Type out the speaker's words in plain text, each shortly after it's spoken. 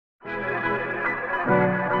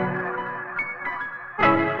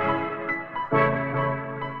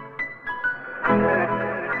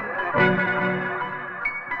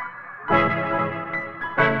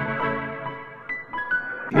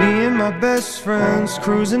best friends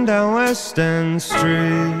cruising down West End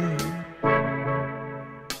Street,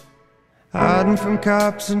 hiding from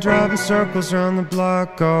cops and driving circles around the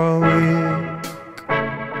block all week.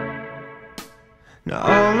 Now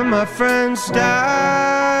all of my friends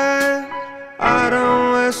died out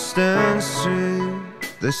on West End Street.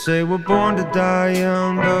 They say we're born to die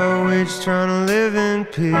young, but we're just trying to live in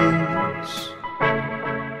peace.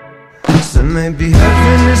 So maybe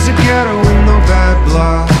heaven is a ghetto with no bad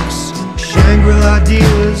blocks, Shangri-La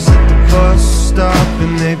dealers at the bus stop,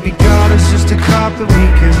 and maybe God is just a cop that we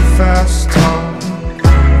can fast talk.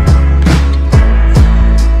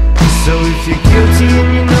 So if you're guilty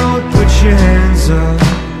and you know it, put your hands up,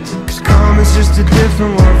 'cause karma's just a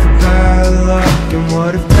different word for bad luck. And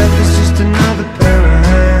what if death is just another pair of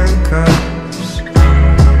handcuffs?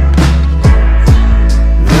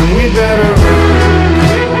 Then we better run.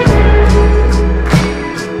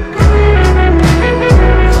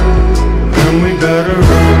 Then we better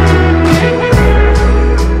run.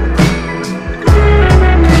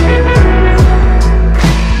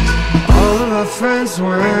 All of our friends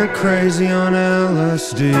went crazy on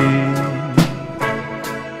LSD,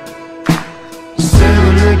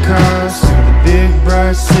 sailing their cars through the big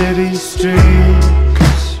bright city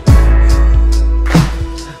streets,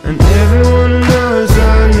 and everyone who knows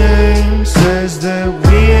our name says that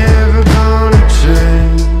we ever gonna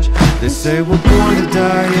change. They say we're born to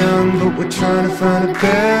die young, but we're trying to find a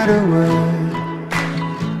better way.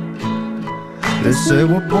 They say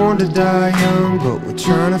we're born to die young, but we're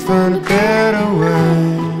trying to find a better way.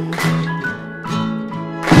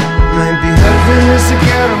 Maybe heaven is a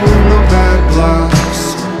ghetto with no bad blocks,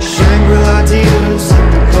 Shangri-La dealers at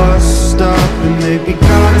the bus stop, and maybe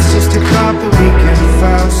God is just a cop that we can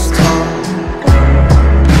fast talk.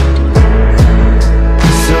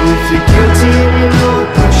 So if you're guilty and you know it,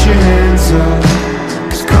 put your hands up,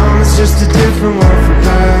 'cause karma's just a different word for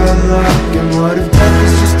bad luck. And what if death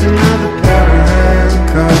is